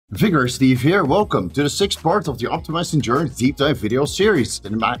Vigorous Steve here. Welcome to the sixth part of the Optimized Endurance Deep Dive video series.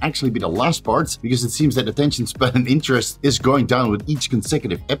 And it might actually be the last part because it seems that attention span and interest is going down with each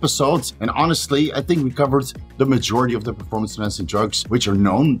consecutive episode. And honestly, I think we covered the majority of the performance enhancing drugs which are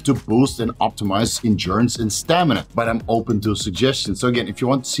known to boost and optimize endurance and stamina. But I'm open to suggestions. So again, if you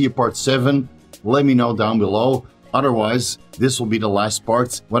want to see a part 7, let me know down below. Otherwise, this will be the last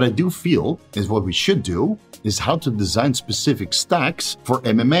part. What I do feel is what we should do is how to design specific stacks for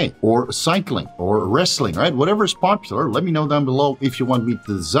MMA or cycling or wrestling, right? Whatever is popular, let me know down below if you want me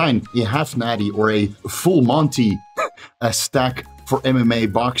to design a half natty or a full Monty a stack for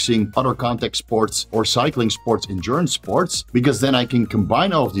MMA, boxing, other contact sports, or cycling sports, endurance sports, because then I can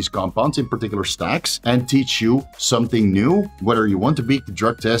combine all of these compounds in particular stacks and teach you something new, whether you want to beat the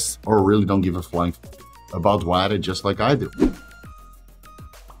drug test or really don't give a flying about WADA just like I do.